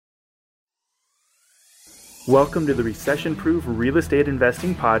Welcome to the Recession Proof Real Estate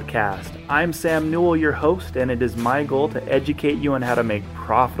Investing Podcast. I'm Sam Newell, your host, and it is my goal to educate you on how to make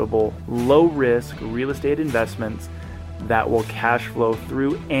profitable, low-risk real estate investments that will cash flow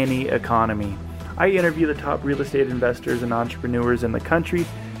through any economy. I interview the top real estate investors and entrepreneurs in the country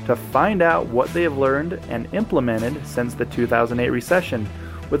to find out what they have learned and implemented since the 2008 recession.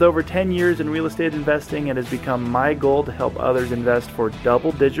 With over 10 years in real estate investing, it has become my goal to help others invest for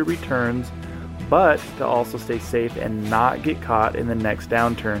double-digit returns, but to also stay safe and not get caught in the next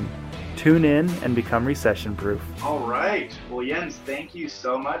downturn. Tune in and become recession proof. All right. Well, Jens, thank you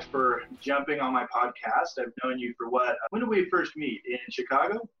so much for jumping on my podcast. I've known you for when did we first meet? In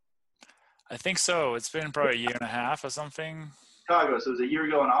Chicago? I think so. It's been probably a year and a half or something. Chicago. So it was a year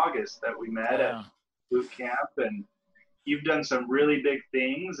ago in August that we met at boot camp, and you've done some really big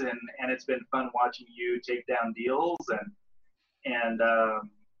things, and it's been fun watching you take down deals and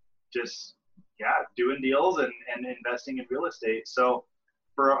just doing deals and investing in real estate. So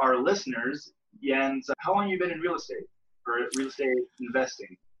for our listeners, Jens, how long have you been in real estate or real estate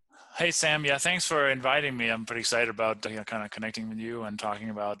investing? Hey, Sam. Yeah, thanks for inviting me. I'm pretty excited about kind of connecting with you and talking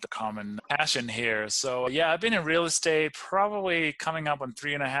about the common passion here. So yeah, I've been in real estate probably coming up on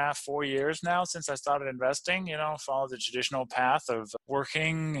 3.5, 4 years now since I started investing, follow the traditional path of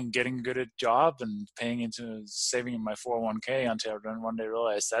working and getting good at job and paying into saving in my 401k until I one day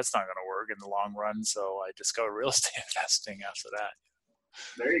realized that's not going to work in the long run. So I discovered real estate investing after that.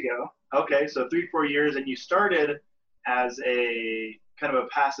 There you go. Okay. So 3-4 years, and you started as a kind of a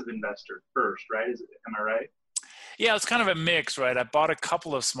passive investor first, right? Am I right? Yeah, it's kind of a mix, right? I bought a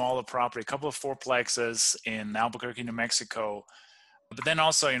couple of smaller property, a couple of fourplexes in Albuquerque, New Mexico. But then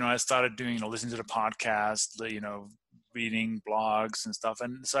also, I started doing, listening to the podcast, reading blogs and stuff.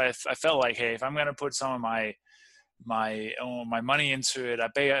 And so I felt like, hey, if I'm going to put some of my money into it,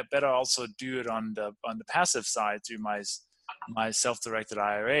 I better also do it on the passive side through my self-directed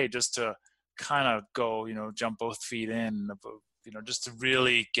IRA, just to kind of go, jump both feet in, just to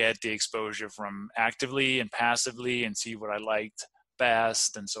really get the exposure from actively and passively and see what I liked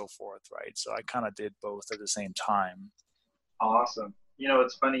best and so forth, right? So I kind of did both at the same time. Awesome.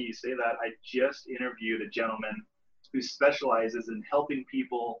 It's funny you say that. I just interviewed a gentleman who specializes in helping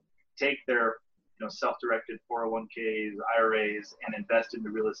people take their self-directed 401ks, IRAs, and invest into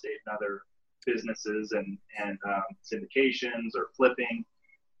real estate and other businesses and syndications or flipping.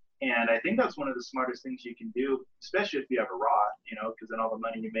 And I think that's one of the smartest things you can do, especially if you have a Roth, because then all the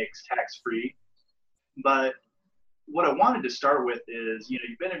money you make is tax-free. But what I wanted to start with is,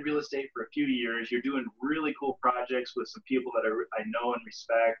 you've been in real estate for a few years. You're doing really cool projects with some people that I know and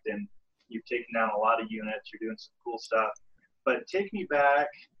respect, and you've taken down a lot of units. You're doing some cool stuff. But take me back,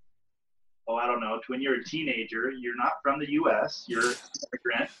 I don't know, to when you're a teenager. You're not from the U.S. You're an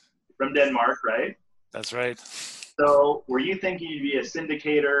immigrant from Denmark, right? That's right. So were you thinking you'd be a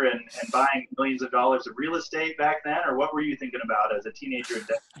syndicator and buying millions of dollars of real estate back then, or what were you thinking about as a teenager in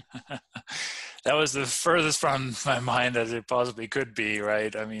Denver? That was the furthest from my mind as it possibly could be,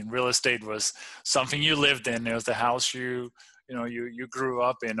 right? I mean, real estate was something you lived in. It was the house you grew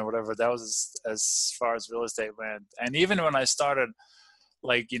up in or whatever. That was as far as real estate went. And even when I started,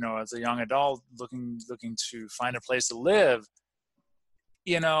 as a young adult looking to find a place to live,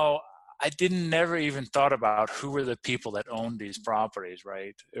 I never even thought about who were the people that owned these properties,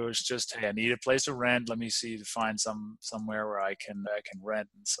 right? It was just, hey, I need a place to rent. Let me see to find somewhere where I can rent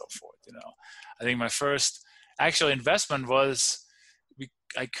and so forth. I think my first actual investment was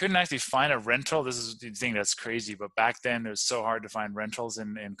I couldn't actually find a rental. This is the thing that's crazy, but back then it was so hard to find rentals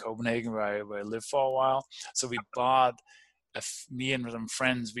in Copenhagen where I lived for a while. So we bought, me and some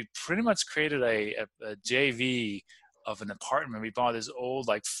friends, we pretty much created a JV of an apartment. We bought this old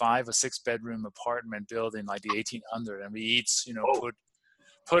 5 or 6 bedroom apartment building like the 1800, and we each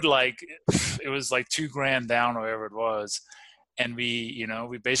put it was like $2,000 down or whatever it was, and we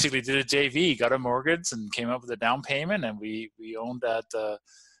basically did a JV, got a mortgage, and came up with a down payment, and we owned that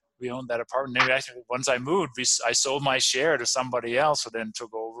apartment. And actually, once I moved, I sold my share to somebody else who then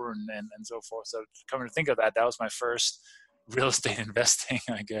took over and so forth. So coming to think of that was my first real estate investing,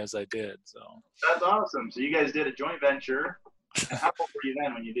 I guess I did. So that's awesome. So you guys did a joint venture. And how old were you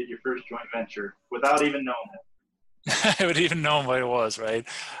then when you did your first joint venture without even knowing it? I would even know what it was, right?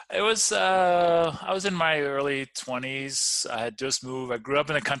 It was, I was in my early 20s. I had just moved. I grew up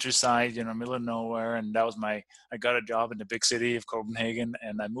in the countryside, middle of nowhere. And that was I got a job in the big city of Copenhagen,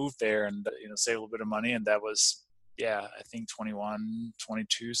 and I moved there and, saved a little bit of money. And that was, I think 21,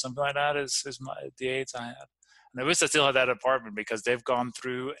 22, something like that is the age I had. And I wish I still had that apartment because they've gone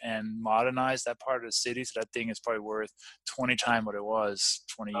through and modernized that part of the city. So that thing is probably worth 20 times what it was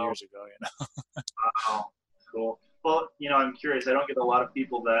 20 years ago, Wow. I'm curious. I don't get a lot of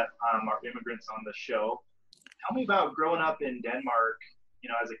people that are immigrants on the show. Tell me about growing up in Denmark,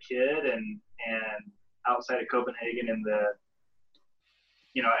 as a kid and outside of Copenhagen in the,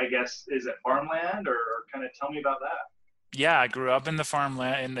 I guess, is it farmland or kind of tell me about that? Yeah, I grew up in the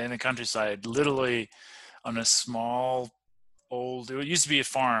farmland in the countryside, literally on a small it used to be a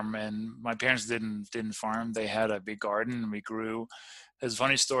farm, and my parents didn't farm. They had a big garden, and we grew. It's a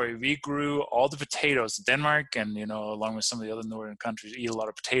funny story. We grew all the potatoes. Denmark, and along with some of the other northern countries, eat a lot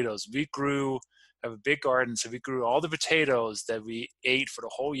of potatoes. We have a big garden, so we grew all the potatoes that we ate for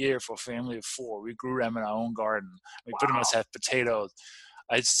the whole year for a family of 4. We grew them in our own garden. We pretty much had potatoes,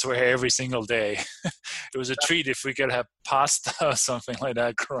 I swear, every single day. It was a treat if we could have pasta or something like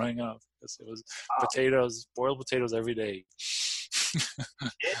that growing up. It was potatoes, boiled potatoes every day.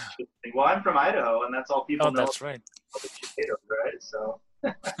 Interesting. Well, I'm from Idaho, and that's all people know. That's right. Potatoes, right? So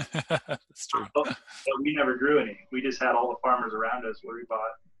that's true. But we never grew any. We just had all the farmers around us where we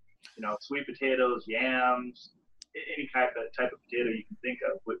bought, sweet potatoes, yams, any type of potato you can think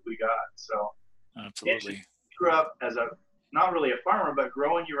of. We got. So absolutely. You grew up as not really a farmer, but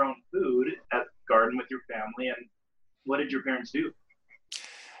growing your own food at the garden with your family. And what did your parents do?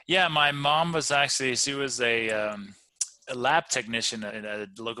 Yeah, my mom was she was a lab technician at a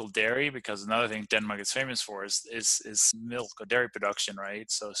local dairy, because another thing Denmark is famous for is milk or dairy production, right?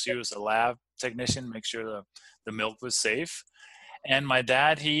 So she was a lab technician, make sure the milk was safe. And my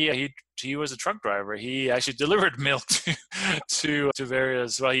dad, he was a truck driver. He actually delivered milk to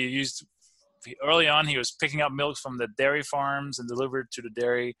various. Well, early on, he was picking up milk from the dairy farms and delivered to the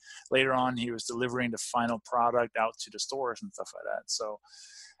dairy. Later on, he was delivering the final product out to the stores and stuff like that. So.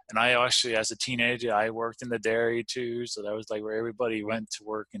 And I actually, as a teenager, I worked in the dairy too. So that was like where everybody went to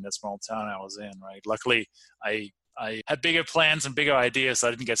work in the small town I was in, right? Luckily, I had bigger plans and bigger ideas, so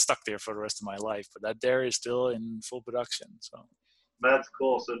I didn't get stuck there for the rest of my life. But that dairy is still in full production. So that's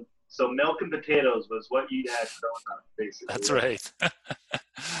cool. So milk and potatoes was what you had growing up, basically. That's right.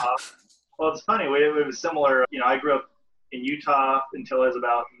 Well, it's funny. It was similar. I grew up in Utah until I was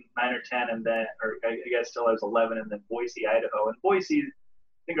about 9 or 10, and then, or I guess till I was 11, and then Boise, Idaho. And Boise,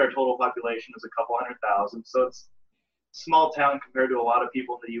 I think our total population is a couple 100,000, so it's a small town compared to a lot of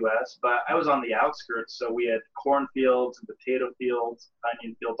people in the U.S., but I was on the outskirts, so we had cornfields and potato fields,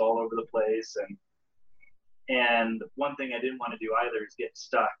 onion fields all over the place, and one thing I didn't want to do either is get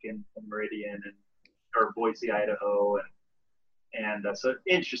stuck in Meridian or Boise, Idaho, and so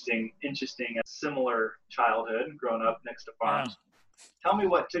interesting, similar childhood growing up next to farms. Yeah. Tell me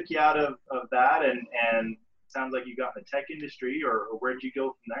what took you out of that, and sounds like you got in the tech industry, or where did you go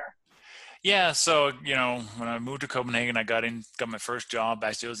from there? Yeah, so when I moved to Copenhagen, I got my first job.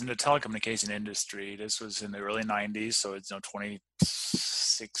 Actually, it was in the telecommunication industry. This was in the early '90s, so it's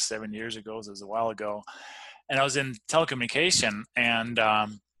 7 years ago. So it was a while ago, and I was in telecommunication, and I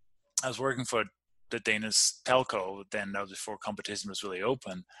was working for the Danish telco. Then that was before competition was really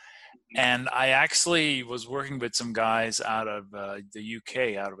open. And I actually was working with some guys out of the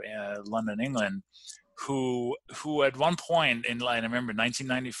UK, out of London, England, who at one point I remember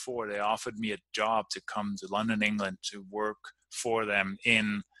 1994, they offered me a job to come to London, England to work for them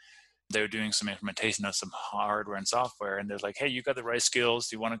they were doing some implementation of some hardware and software. And they're like, hey, you got the right skills.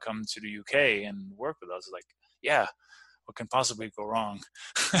 Do you want to come to the UK and work with us? Like, yeah, what can possibly go wrong?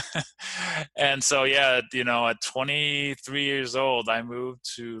 And so, yeah, at 23 years old, I moved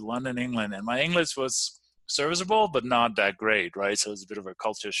to London, England, and my English was serviceable, but not that great, right? So it was a bit of a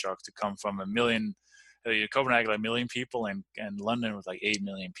culture shock to come from Copenhagen, like 1 million people, and London was like 8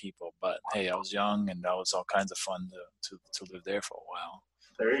 million people. But hey, I was young, and that was all kinds of fun to live there for a while.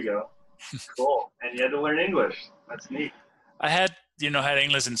 There you go. Cool. And you had to learn English. That's neat. I had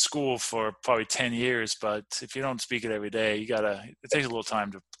English in school for probably 10 years, but if you don't speak it every day, it takes a little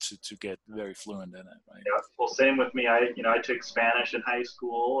time to get very fluent in it, right? Yeah. Well, same with me. I took Spanish in high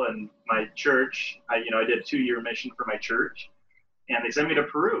school, and my church, I did a 2-year mission for my church, and they sent me to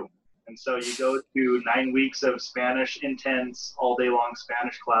Peru. And so you go to 9 weeks of Spanish, intense, all day long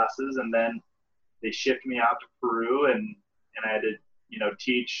Spanish classes, and then they shipped me out to Peru, and I had to,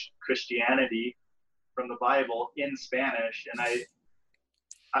 teach Christianity from the Bible in Spanish. And I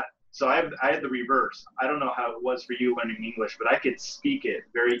had the reverse. I don't know how it was for you learning English, but I could speak it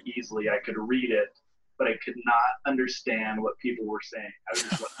very easily. I could read it, but I could not understand what people were saying. I was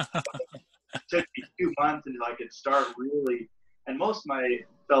just like, it took me 2 months until I could start really. And most of my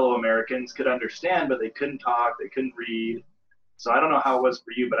fellow Americans could understand, but they couldn't talk, they couldn't read. So I don't know how it was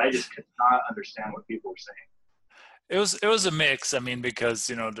for you, but I just could not understand what people were saying. It was a mix. I mean, because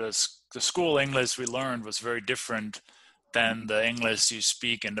the school English we learned was very different than the English you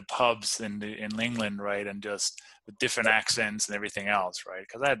speak in the pubs in England, right? And just with different accents and everything else, right?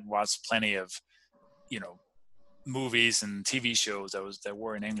 Because I had watched plenty of, movies and TV shows that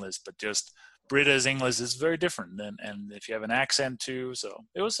were in English, but just British English is very different. And if you have an accent too, so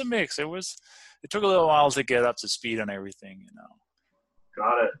it was a mix. It took a little while to get up to speed on everything,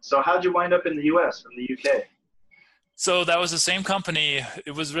 Got it. So how'd you wind up in the U.S. from the U.K.? So that was the same company.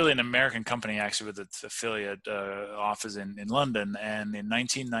 It was really an American company, actually, with its affiliate office in London. And in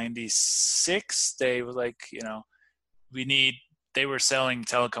 1996, they were like, they were selling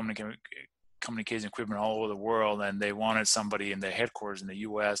telecommunication equipment all over the world, and they wanted somebody in their headquarters in the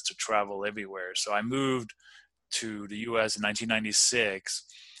U.S. to travel everywhere. So I moved to the U.S. in 1996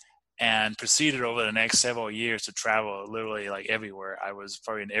 and proceeded over the next several years to travel literally like everywhere. I was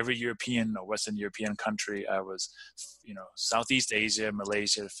probably in every European or Western European country. I was, Southeast Asia,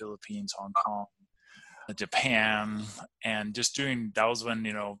 Malaysia, the Philippines, Hong Kong, Japan, and just that was when,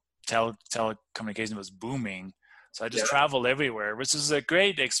 telecommunication was booming. So I just traveled everywhere, which is a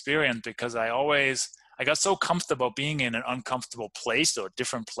great experience because I got so comfortable being in an uncomfortable place or a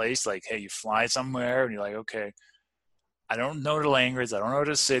different place. Like, hey, you fly somewhere and you're like, okay, I don't know the language. I don't know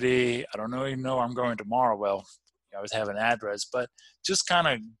the city. I don't even know where I'm going tomorrow. Well, I always have an address, but just kind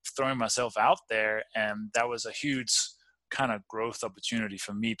of throwing myself out there. And that was a huge kind of growth opportunity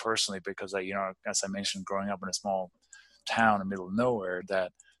for me personally, because as I mentioned, growing up in a small town in the middle of nowhere,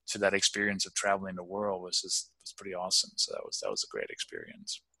 that experience of traveling the world was pretty awesome. So that was a great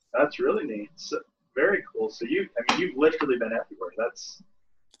experience. That's really neat. So, very cool. So you've literally been everywhere.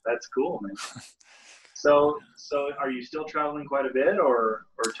 That's cool, man. So are you still traveling quite a bit, or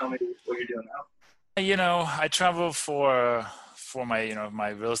tell me what you're doing now? I travel for my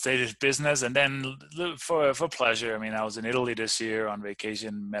real estate business, and then for pleasure. I mean, I was in Italy this year on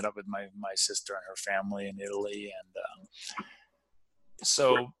vacation, met up with my sister and her family in Italy, and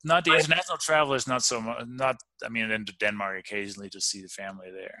so not the international travel is not so much. Into Denmark occasionally to see the family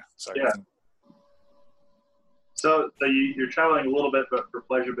there. Sorry. Yeah. So you're traveling a little bit, but for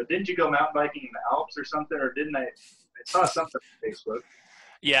pleasure. But didn't you go mountain biking in the Alps or something? Or didn't I saw something on Facebook?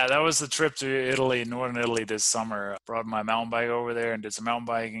 Yeah, that was the trip to Italy, northern Italy this summer. Brought my mountain bike over there and did some mountain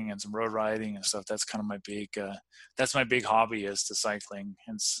biking and some road riding and stuff. That's kind of my big hobby, is the cycling.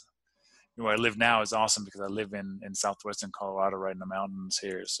 Hence, where I live now is awesome because I live in southwestern Colorado, right in the mountains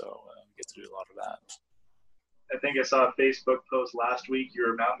here. So I get to do a lot of that. I think I saw a Facebook post last week. You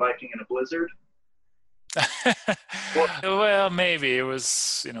were mountain biking in a blizzard. Well, maybe it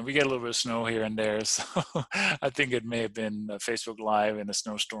was, we get a little bit of snow here and there. So I think it may have been a Facebook Live in a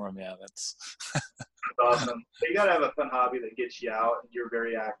snowstorm. Yeah, that's awesome. You got to have a fun hobby that gets you out, and you're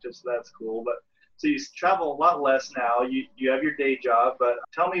very active. So that's cool. But so you travel a lot less now. You have your day job, but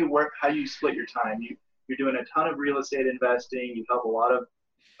tell me how you split your time. You're doing a ton of real estate investing. You help a lot of,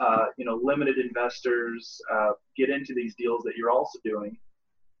 limited investors get into these deals that you're also doing.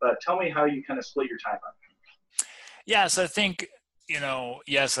 But tell me how you kind of split your time up. Yes, I think,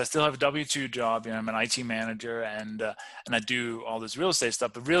 yes, I still have a W-2 job. I'm an IT manager, and I do all this real estate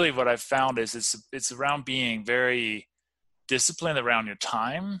stuff. But really what I've found is it's around being very disciplined around your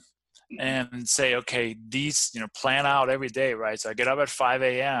time and say, okay, plan out every day, right? So I get up at 5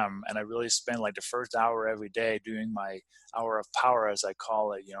 a.m. and I really spend like the first hour every day doing my hour of power, as I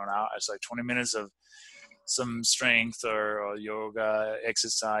call it. It's like 20 minutes of some strength or yoga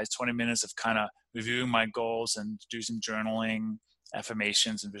exercise, 20 minutes of kind of reviewing my goals and do some journaling,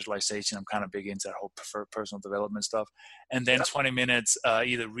 affirmations and visualization. I'm kind of big into that whole personal development stuff. And then 20 minutes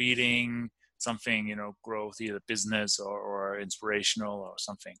either reading something, growth, either business or inspirational or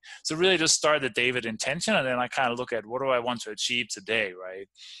something. So really just start the day with intention, and then I kind of look at what do I want to achieve today, right?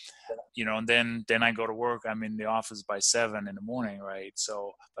 And then I go to work. I'm in the office by 7 in the morning, right?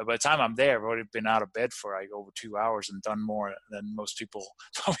 So by the time I'm there, I've already been out of bed for like over 2 hours and done more than most people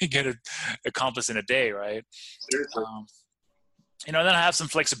probably get accomplished in a day, right? Then I have some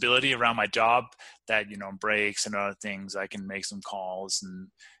flexibility around my job that, breaks and other things. I can make some calls and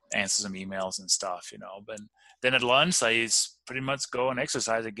answer some emails and stuff, But then at lunch, I pretty much go and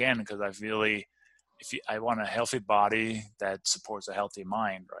exercise again because I want a healthy body that supports a healthy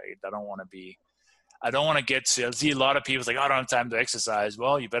mind, right? I don't want to see a lot of people like, I don't have time to exercise.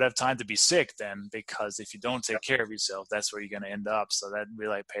 Well, you better have time to be sick then, because if you don't take care of yourself, that's where you're going to end up. So that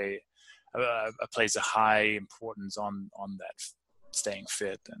really plays a high importance on that staying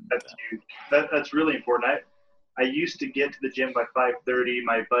fit. And that's huge. That's really important. I used to get to the gym by 5:30.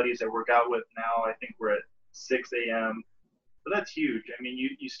 My buddies I work out with now, I think we're at 6 a.m. But that's huge. I mean,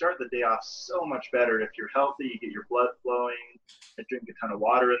 you start the day off so much better. If you're healthy, you get your blood flowing. I drink a ton of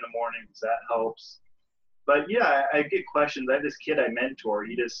water in the morning because that helps. But yeah, I get questions. I have this kid I mentor.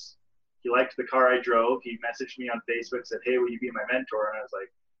 He liked the car I drove. He messaged me on Facebook, said, "Hey, will you be my mentor?" And I was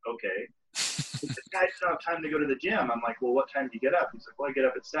like, "Okay." He said, "I just don't have time to go to the gym." I'm like, "Well, what time do you get up?" He's like, "Well, I get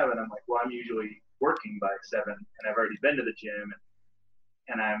up at 7." I'm like, "Well, I'm usually working by 7, and I've already been to the gym,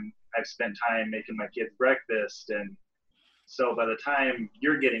 and I've spent time making my kids breakfast, and so by the time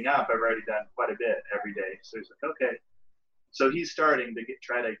you're getting up, I've already done quite a bit every day." So he's like, "Okay." So he's starting to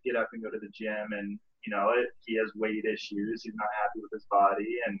try to get up and go to the gym, and he has weight issues. He's not happy with his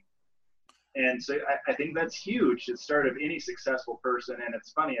body, and so I think that's huge. The start of any successful person. And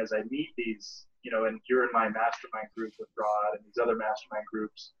it's funny, as I meet these, and you're in my mastermind group with Rod and these other mastermind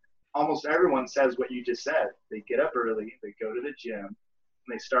groups, almost everyone says what you just said. They get up early, they go to the gym, and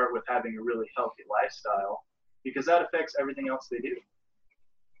they start with having a really healthy lifestyle, because that affects everything else they do.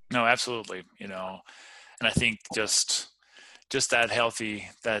 No, absolutely. And I think just that healthy,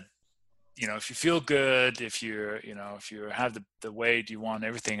 that, if you feel good, if you have the weight you want,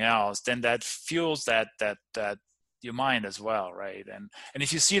 everything else, then that fuels that your mind as well, right? And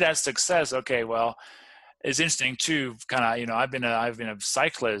if you see that success, okay, well, it's interesting too. Kind of, I've been a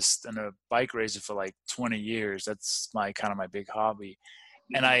cyclist and a bike racer for like 20 years. That's my big hobby,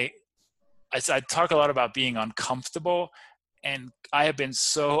 and I talk a lot about being uncomfortable, and I have been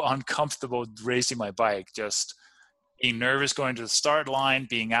so uncomfortable racing my bike, just being nervous going to the start line,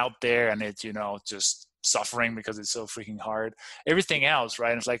 being out there, and it's, just suffering because it's so freaking hard. Everything else,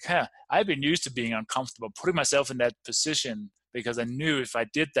 right? And it's like, I've been used to being uncomfortable, putting myself in that position, because I knew if I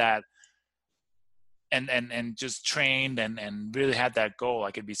did that and just trained and really had that goal,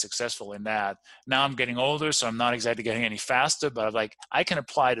 I could be successful in that. Now I'm getting older, so I'm not exactly getting any faster, but I can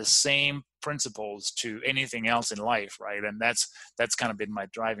apply the same principles to anything else in life, right? And that's kind of been my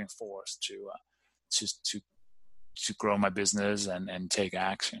driving force to grow my business and take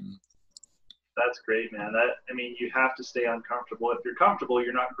action. That's great, man. You have to stay uncomfortable. If you're comfortable,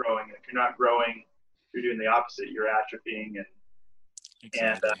 you're not growing. If you're not growing, you're doing the opposite. You're atrophying,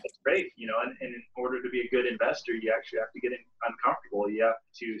 Exactly. And it's great, and in order to be a good investor, you actually have to get uncomfortable. You have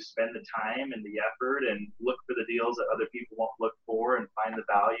to spend the time and the effort and look for the deals that other people won't look for, and find the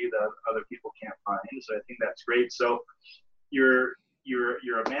value that other people can't find. So I think that's great. So you're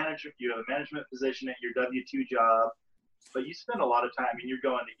a manager, you have a management position at your W-2 job, but you spend a lot of time, and you're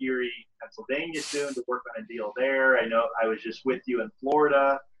going to Erie, Pennsylvania soon to work on a deal there. I know I was just with you in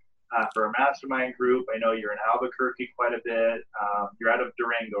Florida for a mastermind group. I know you're in Albuquerque quite a bit. You're out of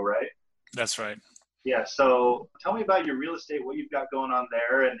Durango, right? That's right. Yeah. So tell me about your real estate, what you've got going on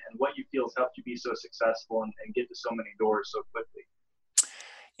there, and what you feel has helped you be so successful and get to so many doors so quickly.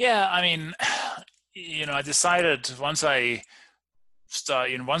 Yeah. I decided once I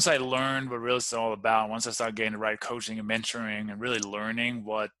learned what real estate is all about, once I started getting the right coaching and mentoring and really learning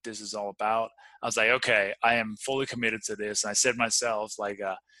what this is all about, I was like, okay, I am fully committed to this. And I set myself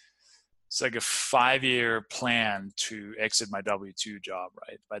it's like a 5-year plan to exit my W-2 job,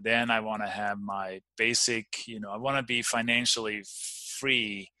 right? By then I want to have my basic, I want to be financially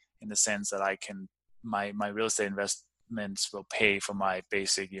free in the sense that I can, my real estate investments will pay for my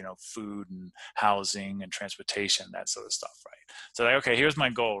basic, food and housing and transportation, that sort of stuff, right? So okay, here's my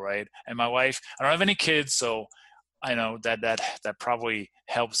goal, right? And my wife, I don't have any kids, so I know that probably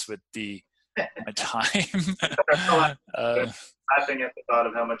helps with my time. Laughing at the thought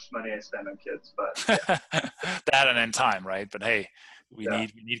of how much money I spend on kids, but yeah. That and then time, right? But hey, we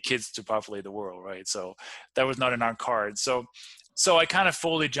need kids to populate the world, right? So that was not in our cards. So I kind of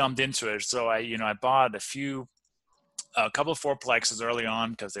fully jumped into it. So I bought a couple of fourplexes early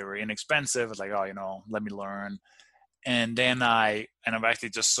on because they were inexpensive. I was like, let me learn. And then I've actually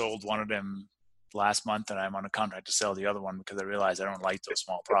just sold one of them last month, and I'm on a contract to sell the other one because I realized I don't like those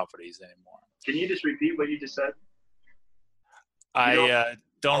small properties anymore. Can you just repeat what you just said? I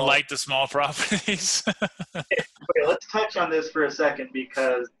don't like the small properties. Okay, let's touch on this for a second,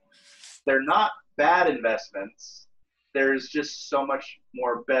 because they're not bad investments. There's just so much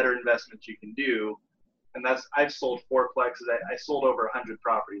more better investments you can do. And I've sold fourplexes. I sold over 100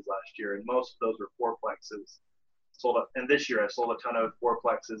 properties last year, and most of those were fourplexes. And this year I sold a ton of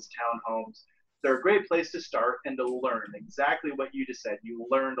fourplexes, townhomes. They're a great place to start and to learn exactly what you just said. You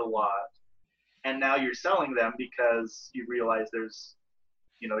learned a lot. And now you're selling them because you realize there's,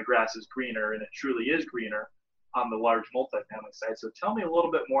 the grass is greener, and it truly is greener on the large multifamily side. So tell me a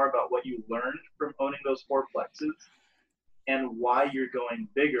little bit more about what you learned from owning those fourplexes and why you're going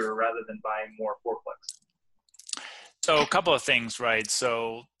bigger rather than buying more fourplexes. So a couple of things, right?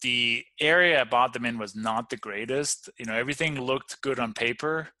 So the area I bought them in was not the greatest. Everything looked good on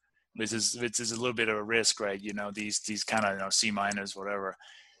paper, which is a little bit of a risk, right? These kind of C-, whatever.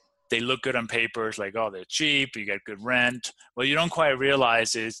 they look good on paper. It's like, oh, they're cheap, you get good rent. What you don't quite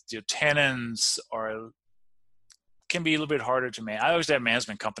realize is your tenants can be a little bit harder to manage. I always have a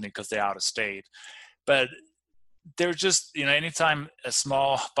management company because they're out of state, but they're just, anytime a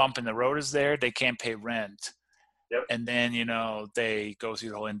small bump in the road is there, they can't pay rent. Yep. And then, they go through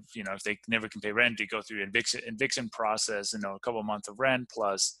the whole, if they never can pay rent, they go through the eviction process, a couple of months of rent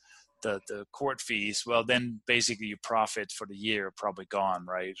plus the court fees. Well, then basically your profit for the year are probably gone,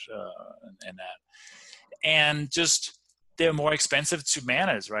 right? And that. And just, they're more expensive to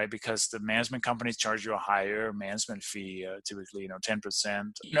manage, right? Because the management companies charge you a higher management fee, typically,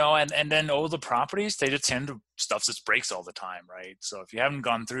 10%. And then all the properties, they just tend to stuff just breaks all the time, right? So if you haven't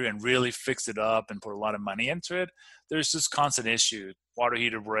gone through and really fixed it up and put a lot of money into it, there's just constant issue. Water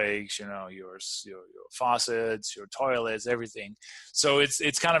heater breaks, your faucets, your toilets, everything. So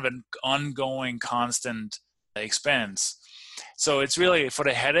it's kind of an ongoing, constant expense. So it's really for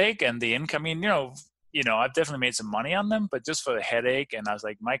the headache and the income. I've definitely made some money on them, but just for the headache. And I was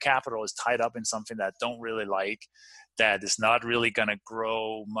like, my capital is tied up in something that I don't really like, that is not really going to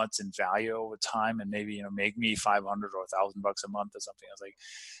grow much in value over time, and maybe, make me $500 or $1,000 a month or something. I was like,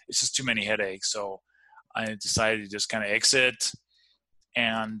 it's just too many headaches. So I decided to just kind of exit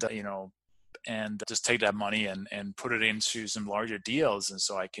and, and just take that money and put it into some larger deals. And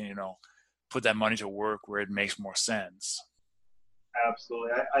so I can, put that money to work where it makes more sense.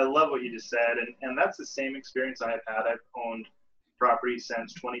 Absolutely. I love what you just said. And that's the same experience I've had. I've owned properties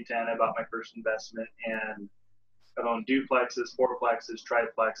since 2010. I bought my first investment, and I've owned duplexes, fourplexes,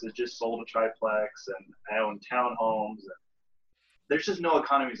 triplexes, just sold a triplex, and I own townhomes. And there's just no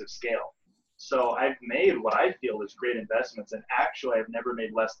economies of scale. So I've made what I feel is great investments. And actually, I've never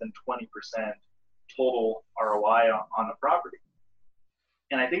made less than 20% total ROI on a property.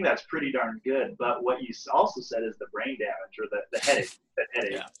 And I think that's pretty darn good. But what you also said is the brain damage, or the headache.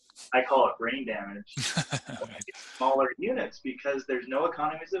 Yeah. I call it brain damage. Smaller units, because there's no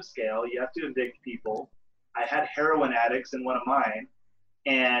economies of scale. You have to evict people. I had heroin addicts in one of mine,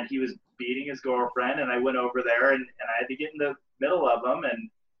 and he was beating his girlfriend, and I went over there, and I had to get in the middle of them. And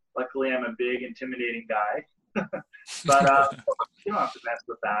luckily, I'm a big, intimidating guy. But you don't have to mess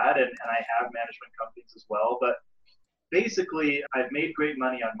with that. And I have management companies as well. But basically, I've made great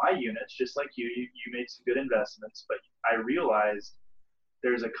money on my units, just like you. You made some good investments, but I realized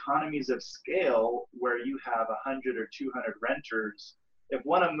there's economies of scale where you have 100 or 200 renters. If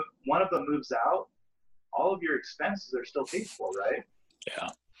one of them moves out, all of your expenses are still paid for, right? Yeah.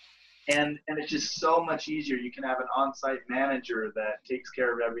 And it's just so much easier. You can have an on-site manager that takes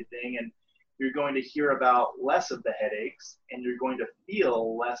care of everything, and you're going to hear about less of the headaches, and you're going to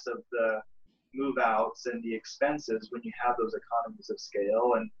feel less of the move outs and the expenses when you have those economies of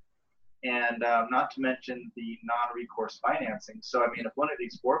scale, and not to mention the non-recourse financing. So, I mean, if one of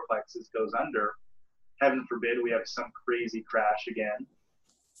these fourplexes goes under, heaven forbid we have some crazy crash again.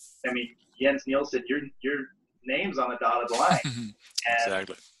 I mean, Jens Nielsen, your name's on the dotted line. And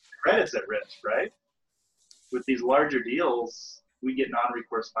exactly. Credit's at risk, right? With these larger deals, we get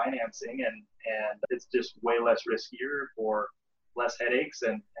non-recourse financing, and it's just way less riskier for less headaches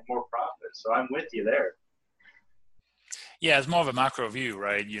and more profit. So I'm with you there. Yeah, it's more of a macro view,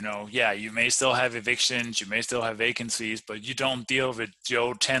 right? You may still have evictions, you may still have vacancies, but you don't deal with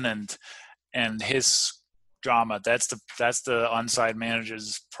Joe tenant and his drama. That's the on-site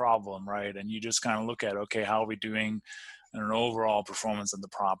manager's problem, right? And you just kind of look at, okay, how are we doing in an overall performance of the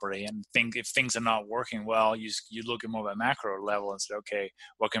property? And think if things are not working well, you look at more of a macro level and say, okay,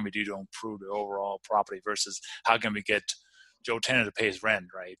 what can we do to improve the overall property versus how can we get Joe tenant to pay his rent,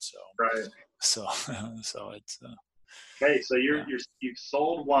 right? So it's okay. So you've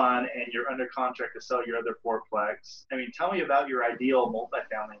sold one, and you're under contract to sell your other fourplex. I mean, tell me about your ideal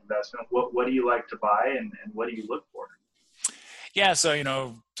multifamily investment. What do you like to buy, and what do you look for? Yeah,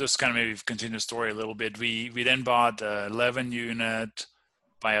 so just kind of maybe continue the story a little bit. We then bought 11 unit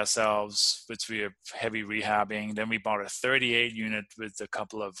by ourselves, which we are heavy rehabbing. Then we bought a 38 unit with a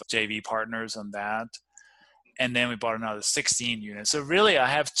couple of JV partners on that. And then we bought another 16 units. So really, I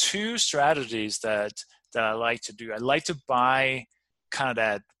have two strategies that I like to do. I like to buy kind of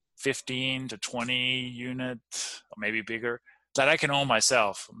that 15 to 20 unit, or maybe bigger, that I can own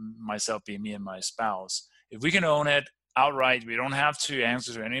myself being me and my spouse. If we can own it outright, we don't have to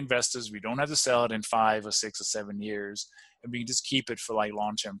answer to any investors. We don't have to sell it in 5 or 6 or 7 years. And we can just keep it for like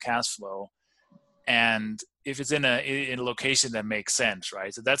long-term cash flow. And if it's in a location that makes sense,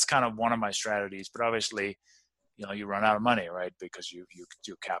 right? So that's kind of one of my strategies. But obviously, you run out of money, right? Because your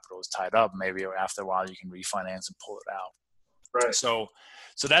capital is tied up. Maybe after a while you can refinance and pull it out. Right. So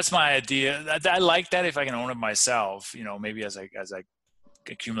that's my idea. I like that if I can own it myself, maybe as I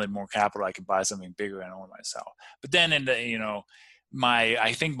accumulate more capital, I can buy something bigger and own myself. But then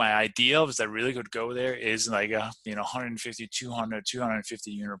I think my ideal, if I really could go there, is like a 150, 200,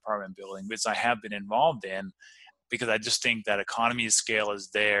 250 unit apartment building, which I have been involved in, because I just think that economy of scale is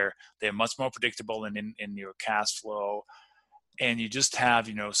there. They're much more predictable in your cash flow, and you just have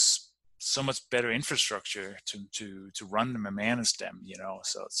so much better infrastructure to run them and manage them.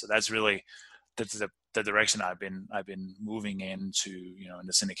 So that's really the direction I've been moving into, in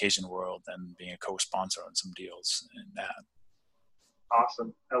the syndication world, and being a co-sponsor on some deals in that.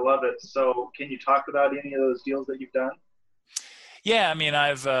 Awesome. I love it. So can you talk about any of those deals that you've done? Yeah, I mean,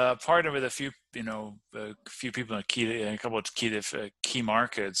 I've partnered with a few people in a couple of key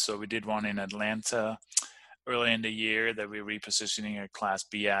markets. So we did one in Atlanta early in the year that we're repositioning, a Class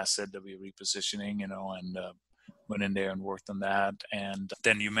B asset that we're repositioning, and went in there and worked on that. And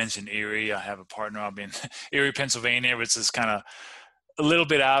then you mentioned Erie. I have a partner up in Erie, Pennsylvania, which is kind of a little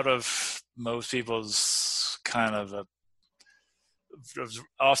bit out of most people's kind of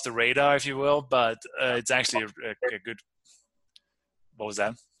off the radar, if you will, but it's actually a good. What was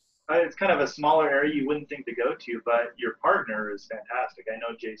that? It's kind of a smaller area you wouldn't think to go to, but your partner is fantastic. I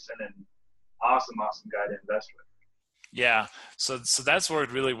know Jason, and awesome guy to invest with. Yeah, so that's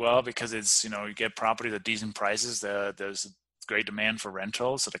worked really well, because it's you get properties at decent prices. There's great demand for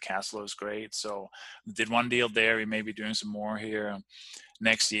rentals, so the cash flow is great. So we did one deal there. We may be doing some more here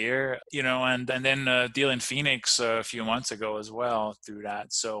next year, and then a deal in Phoenix a few months ago as well through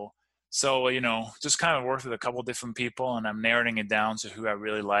that. So just kind of worked with a couple different people, and I'm narrowing it down to who I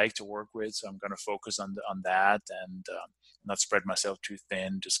really like to work with. So I'm going to focus on that, and not spread myself too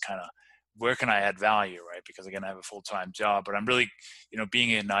thin. Just kind of, where can I add value, right? Because again, I have a full-time job, but I'm really,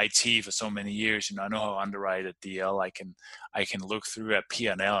 being in IT for so many years, I know how to underwrite a deal. I can look through a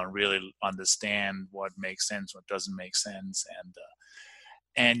P&L and really understand what makes sense, what doesn't make sense,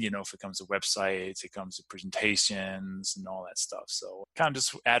 and if it comes to websites, it comes to presentations and all that stuff. So kind of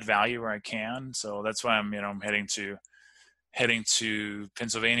just add value where I can. So that's why I'm heading to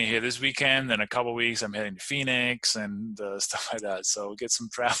Pennsylvania here this weekend. In a couple of weeks, I'm heading to Phoenix and stuff like that. So get some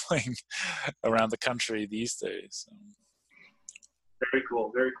traveling around the country these days. So. Very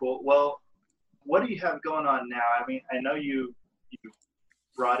cool. Very cool. Well, what do you have going on now? I mean, I know you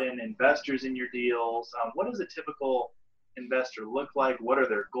brought in investors in your deals. What does a typical investor look like? What are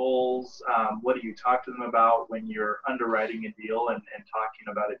their goals? What do you talk to them about when you're underwriting a deal and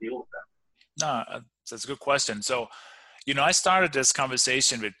talking about a deal with them? No, that's a good question. So, I started this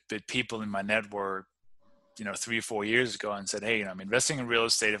conversation with people in my network, 3 or 4 years ago, and said, hey, I'm investing in real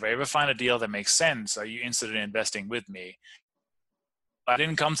estate. If I ever find a deal that makes sense, are you interested in investing with me? I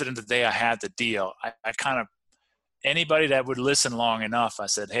didn't come to them the day I had the deal. I kind of, anybody that would listen long enough, I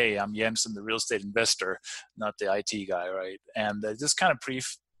said, hey, I'm Jens, I'm the real estate investor, not the IT guy, right? And just kind of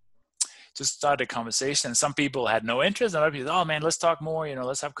just started a conversation. And some people had no interest, and other people, oh man, let's talk more,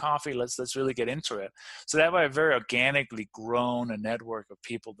 let's have coffee, let's really get into it. So that way I've very organically grown a network of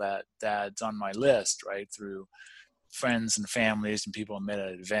people that's on my list, right? Through friends and families and people I met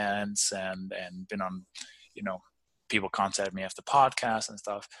at events, and been on, people contact me after podcasts and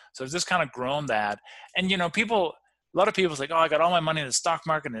stuff. So I've just kind of grown that. And, a lot of people's like, oh, I got all my money in the stock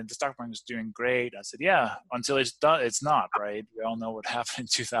market and the stock market is doing great. I said, yeah, until it's done, it's not, right? We all know what happened in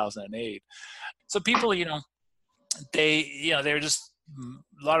 2008. So people, they're just,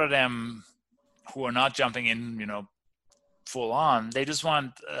 a lot of them who are not jumping in, full on, they just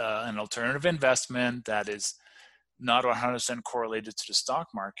want an alternative investment that is not 100% correlated to the stock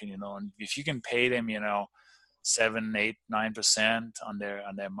market, and if you can pay them, 7, 8, 9% on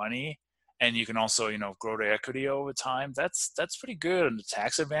their money, and you can also, grow their equity over time, that's pretty good. And the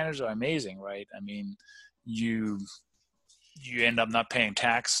tax advantages are amazing, right? I mean, you end up not paying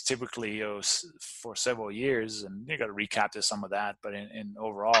tax typically for several years, and you got to recapture some of that. But in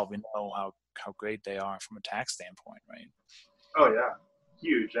overall, we know how great they are from a tax standpoint, right? Oh yeah,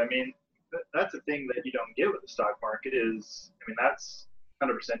 huge. I mean, that's the thing that you don't get with the stock market is, that's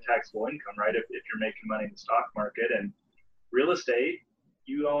 100% taxable income, right? If you're making money in the stock market. And real estate,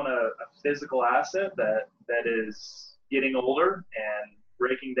 you own a physical asset that is getting older and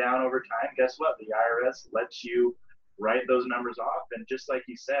breaking down over time. Guess what? The IRS lets you write those numbers off. And just like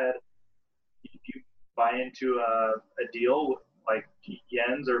you said, if you buy into a deal like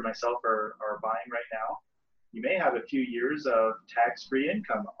Jens or myself are buying right now, you may have a few years of tax-free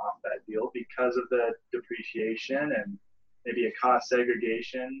income off that deal because of the depreciation, and maybe a cost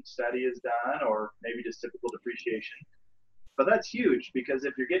segregation study is done, or maybe just typical depreciation. But that's huge, because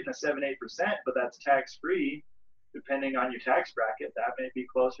if you're getting a 7-8%, but that's tax-free, depending on your tax bracket, that may be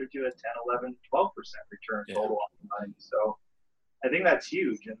closer to a 10, 11, 12% return total on the money. So I think that's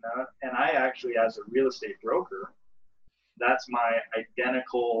huge. And I actually, as a real estate broker, that's my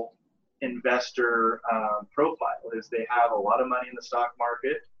identical investor profile is they have a lot of money in the stock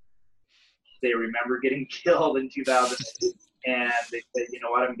market. They remember getting killed in 2008 and they say, you know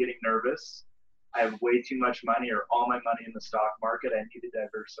what, I'm getting nervous. I have way too much money or all my money in the stock market. I need to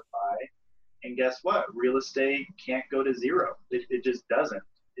diversify. And guess what? Real estate can't go to zero. It just doesn't.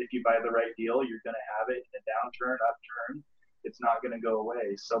 If you buy the right deal, you're going to have it in a downturn, upturn. It's not going to go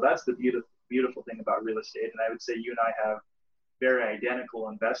away. So that's the beautiful thing about real estate. And I would say you and I have very identical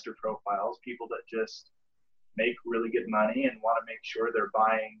investor profiles, people that just make really good money and want to make sure they're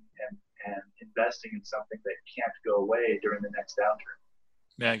buying and investing in something that can't go away during the next downturn.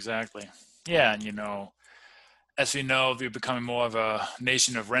 Yeah, exactly. Yeah. And, as we know, we're becoming more of a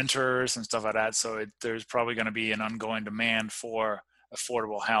nation of renters and stuff like that. So there's probably going to be an ongoing demand for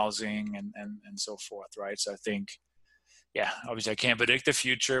affordable housing and so forth, right? So I think, yeah, obviously I can't predict the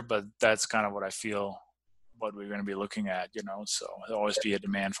future, but that's kind of what I feel what we're going to be looking at, so there'll always be a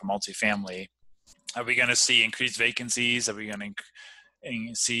demand for multifamily. Are we going to see increased vacancies? Are we going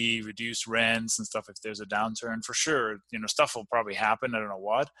to see reduced rents and stuff if there's a downturn? For sure, stuff will probably happen. I don't know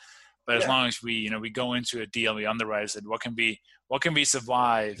what, but as long as we go into a deal, we underwrite, said what can we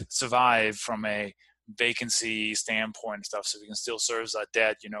survive from a vacancy standpoint and stuff, so we can still service that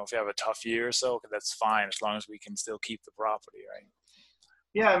debt. If we have a tough year or so, that's fine as long as we can still keep the property, right?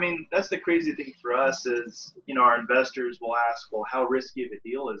 Yeah, I mean, that's the crazy thing for us is, our investors will ask, well, how risky of a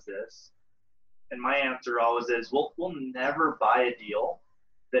deal is this? And my answer always is, we'll never buy a deal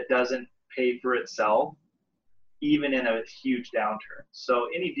that doesn't pay for itself, even in a huge downturn. So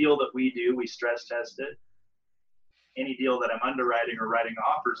any deal that we do, we stress test it. Any deal that I'm underwriting or writing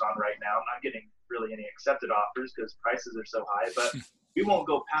offers on right now, I'm not getting really any accepted offers because prices are so high, but we won't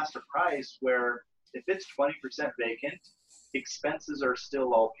go past a price where if it's 20% vacant, expenses are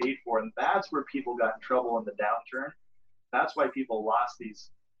still all paid for. And that's where people got in trouble in the downturn. That's why people lost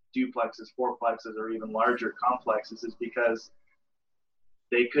these duplexes, fourplexes, or even larger complexes, is because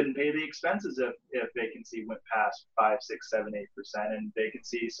they couldn't pay the expenses if vacancy went past 5, 6, 7, 8%, and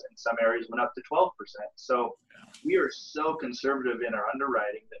vacancies in some areas went up to 12%. So we are so conservative in our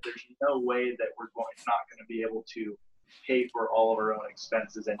underwriting that there's no way that we're not going to be able to pay for all of our own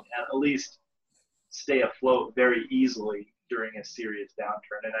expenses and at least stay afloat very easily during a serious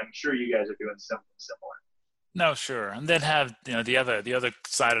downturn. And I'm sure you guys are doing something similar. No, sure. And then have, the other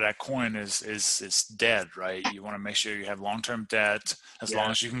side of that coin is debt, right? You want to make sure you have long-term debt as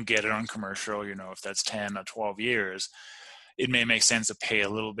long as you can get it on commercial, if that's 10 or 12 years, it may make sense to pay a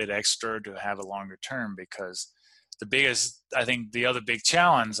little bit extra to have a longer term, because I think the other big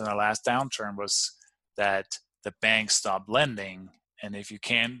challenge in the last downturn was that the banks stopped lending. And if you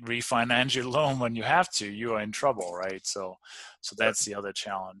can't refinance your loan when you have to, you are in trouble, right? So that's the other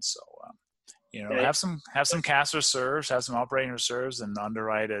challenge. So, have some cash reserves, have some operating reserves, and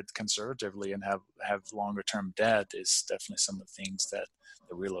underwrite it conservatively, and have longer term debt is definitely some of the things that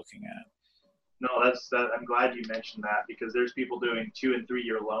we're looking at. No, I'm glad you mentioned that, because there's people doing 2 and 3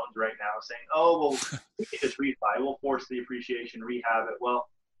 year loans right now saying, oh, well, we can just refi. We'll force the appreciation, rehab it. Well,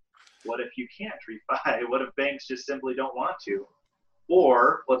 what if you can't refi? What if banks just simply don't want to?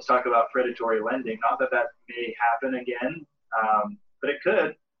 Or let's talk about predatory lending. Not that may happen again, but it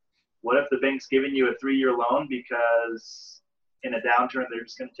could. What if the bank's giving you a 3-year loan because in a downturn they're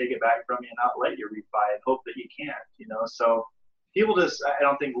just going to take it back from you and not let you refi and hope that you can't, So people I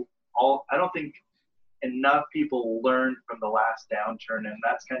don't think enough people learned from the last downturn, and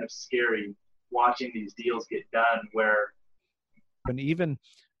that's kind of scary watching these deals get done where. And even,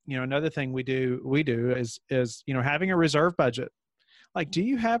 another thing we do is having a reserve budget. Like, do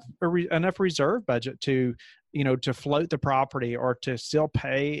you have enough reserve budget to float the property or to still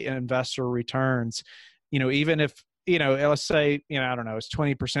pay investor returns? Even if, let's say, I don't know, it's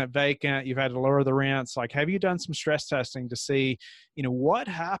 20% vacant, you've had to lower the rents. Like, have you done some stress testing to see, what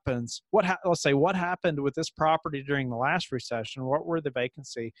happens? Let's say what happened with this property during the last recession? What were the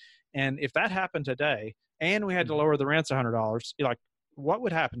vacancy? And if that happened today and we had to lower the rents $100, you're like, what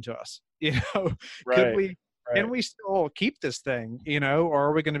would happen to us? Could we? Can we still keep this thing, or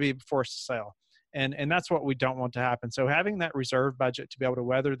are we going to be forced to sell? And that's what we don't want to happen. So having that reserve budget to be able to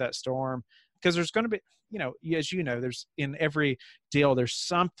weather that storm, because there's going to be, as there's in every deal, there's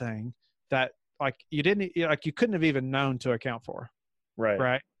something that you couldn't have even known to account for.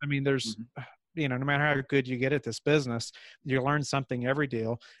 Right. I mean, there's, no matter how good you get at this business, you learn something every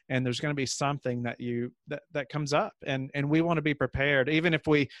deal, and there's going to be something that comes up, and we want to be prepared. Even if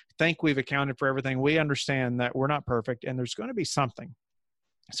we think we've accounted for everything, we understand that we're not perfect, and there's going to be something.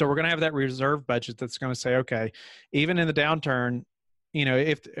 So we're going to have that reserve budget that's going to say, okay, even in the downturn,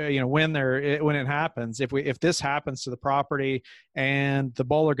 if when it happens, if this happens to the property and the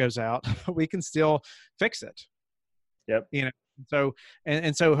boiler goes out, we can still fix it. Yep. So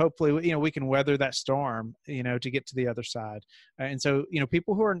and so hopefully we can weather that storm to get to the other side. And so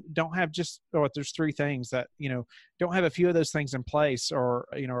people who don't have there's three things that don't have a few of those things in place, or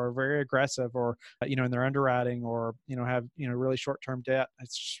are very aggressive, or in their underwriting, or have really short-term debt.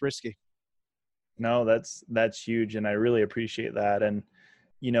 It's just risky. No, that's huge, and I really appreciate that. And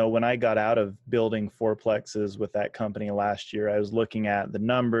when I got out of building fourplexes with that company last year, I was looking at the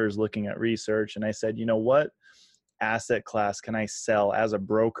numbers, looking at research, and I said, what asset class can I sell as a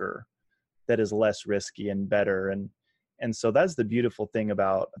broker that is less risky and better? And so that's the beautiful thing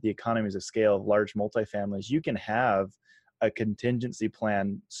about the economies of scale of large multifamilies. You can have a contingency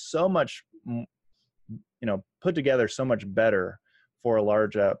plan so much, put together so much better for a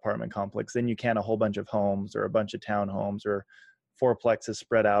large apartment complex than you can a whole bunch of homes or a bunch of townhomes or fourplexes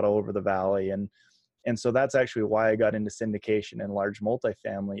spread out all over the valley. And so that's actually why I got into syndication and large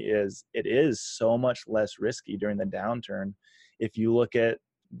multifamily. It is so much less risky during the downturn. If you look at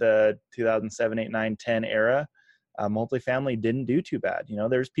the 2007, 8, 9, 10 era, multifamily didn't do too bad.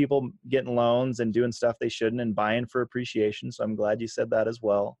 There's people getting loans and doing stuff they shouldn't and buying for appreciation. So I'm glad you said that as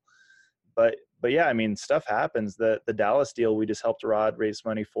well. But yeah, stuff happens. The Dallas deal we just helped Rod raise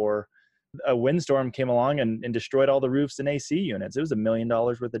money for, a windstorm came along and destroyed all the roofs and AC units. It was $1 million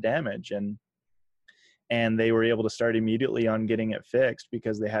worth of damage. And they were able to start immediately on getting it fixed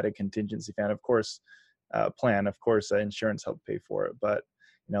because they had a contingency plan. Of course, insurance helped pay for it. But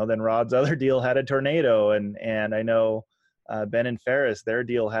then Rod's other deal had a tornado, and I know Ben and Ferris, their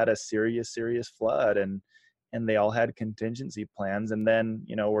deal had a serious flood, and they all had contingency plans. And then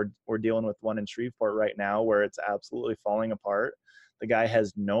we're dealing with one in Shreveport right now where it's absolutely falling apart. The guy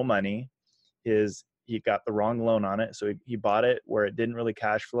has no money. He got the wrong loan on it. So he bought it where it didn't really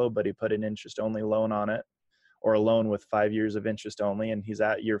cash flow, but he put an interest only loan on it, or a loan with 5 years of interest only. And he's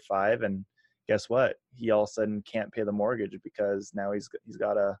at year 5. And guess what? He all of a sudden can't pay the mortgage because now he's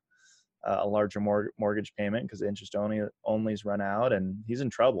got a larger mortgage payment because the interest only's run out, and he's in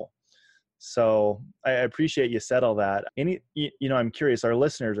trouble. So I appreciate you said all that. I'm curious, our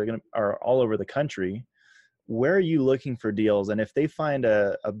listeners are all over the country. Where are you looking for deals? And if they find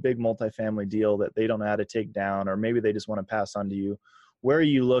a big multifamily deal that they don't know how to take down, or maybe they just want to pass on to you, where are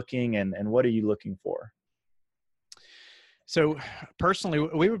you looking, and what are you looking for? So personally,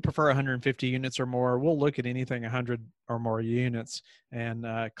 we would prefer 150 units or more. We'll look at anything 100 or more units, and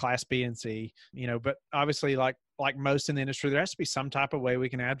class B and C, but obviously like most in the industry, there has to be some type of way we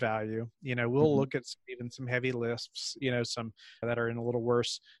can add value. We'll look at even some heavy lifts, some that are in a little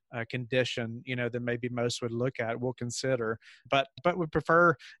worse condition, than maybe most would look at, we'll consider, but we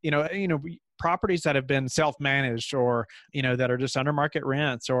prefer, properties that have been self-managed, or, that are just under market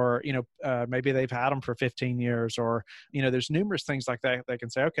rents, or, maybe they've had them for 15 years, or, there's numerous things like that. They can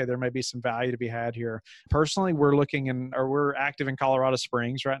say, okay, there may be some value to be had here. Personally, we're active in Colorado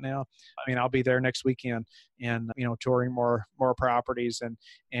Springs right now. I'll be there next weekend and, touring more properties,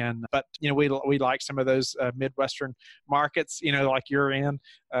 but we like some of those Midwestern markets, like you're in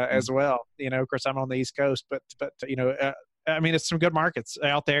as well. Of course, I'm on the East Coast, but it's some good markets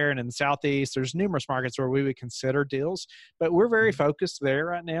out there, and in the Southeast, there's numerous markets where we would consider deals, but we're very focused there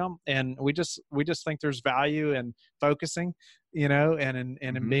right now. And we just think there's value in focusing, and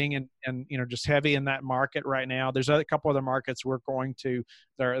in being in just heavy in that market right now. There's a couple other markets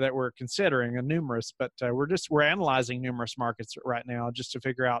that we're considering, and numerous, but we're analyzing numerous markets right now just to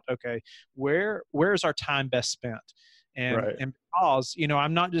figure out, okay, where's our time best spent? And because,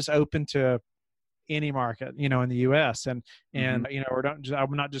 I'm not just open to any market, in the U.S. and I'm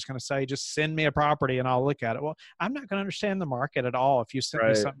not just going to say, just send me a property and I'll look at it. Well, I'm not going to understand the market at all. If you send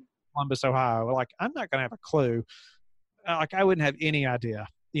me something in Columbus, Ohio, I'm not going to have a clue. I wouldn't have any idea,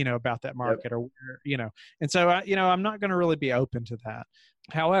 about that market, or and so I'm not going to really be open to that.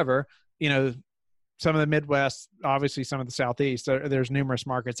 However, some of the Midwest, obviously some of the Southeast, there's numerous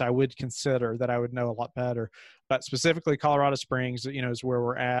markets I would consider that I would know a lot better. But specifically Colorado Springs, is where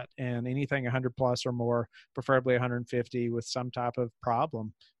we're at, and anything 100 plus or more, preferably 150 with some type of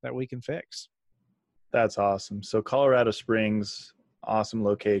problem that we can fix. That's awesome. So Colorado Springs, awesome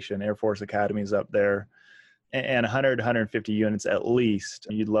location. Air Force Academy's up there, and 100, 150 units at least.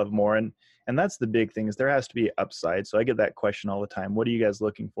 You'd love more. And that's the big thing, is there has to be upside. So I get that question all the time. What are you guys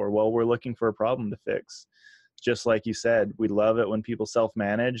looking for? Well, we're looking for a problem to fix. Just like you said, we love it when people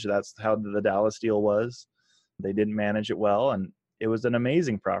self-manage. That's how the Dallas deal was. They didn't manage it well, and it was an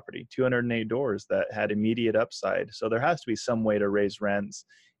amazing property, 208 doors that had immediate upside. So there has to be some way to raise rents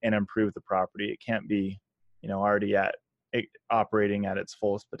and improve the property. It can't be, already at operating at its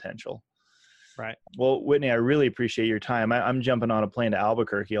fullest potential. Right. Well, Whitney, I really appreciate your time. I'm jumping on a plane to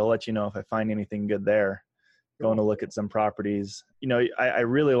Albuquerque. I'll let you know if I find anything good there. Going to look at some properties. I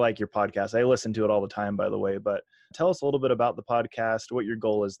really like your podcast. I listen to it all the time, by the way, but tell us a little bit about the podcast, what your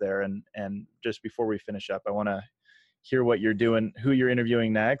goal is there. And just before we finish up, I want to hear what you're doing, who you're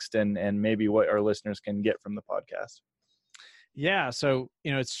interviewing next, and maybe what our listeners can get from the podcast. Yeah. So,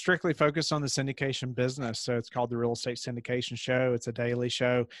 it's strictly focused on the syndication business. So it's called the Real Estate Syndication Show. It's a daily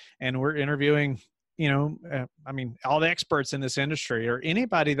show, and we're interviewing, all the experts in this industry or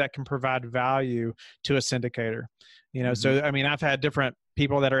anybody that can provide value to a syndicator. So, I've had different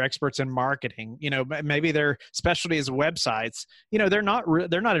people that are experts in marketing, maybe their specialty is websites, they're not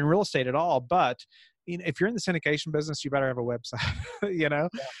in real estate at all, but if you're in the syndication business, you better have a website, and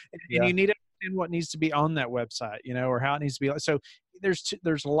you need to understand what needs to be on that website, or how it needs to be. So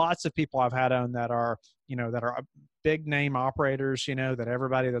there's lots of people I've had on that are big name operators, that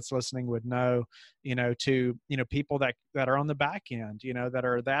everybody that's listening would know, to, people that are on the back end, that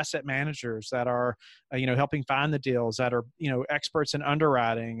are the asset managers that are, helping find the deals, that are, experts in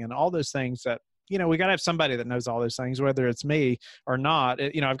underwriting and all those things that, we got to have somebody that knows all those things, whether it's me or not.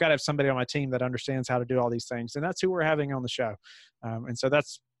 I've got to have somebody on my team that understands how to do all these things. And that's who we're having on the show. And so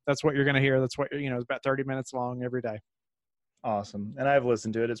that's what you're going to hear. That's what, it's about 30 minutes long every day. Awesome. And I've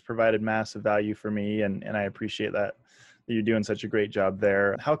listened to it. It's provided massive value for me. And I appreciate that you're doing such a great job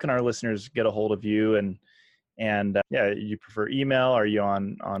there. How can our listeners get a hold of you? And you prefer email? Are you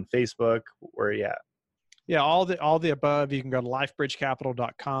on Facebook? Where are you at? Yeah, all the above. You can go to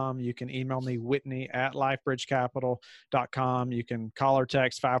lifebridgecapital.com. You can email me, Whitney@lifebridgecapital.com. You can call or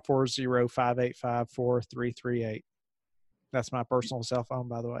text 540-585-4338. That's my personal cell phone,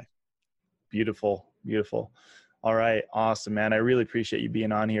 by the way. Beautiful. Beautiful. All right. Awesome, man. I really appreciate you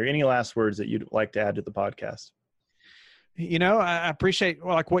being on here. Any last words that you'd like to add to the podcast? I appreciate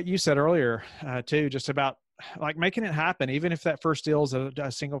like what you said earlier too, just about like making it happen. Even if that first deal is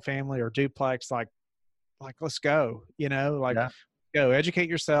a single family or duplex, like let's go, go educate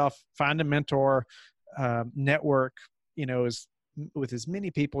yourself, find a mentor, network, with as many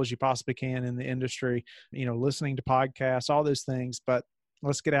people as you possibly can in the industry, listening to podcasts, all those things, but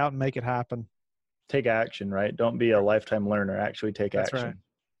let's get out and make it happen. Take action, right? Don't be a lifetime learner. Actually take action.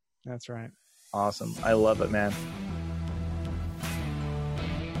 That's right. Awesome. I love it, man.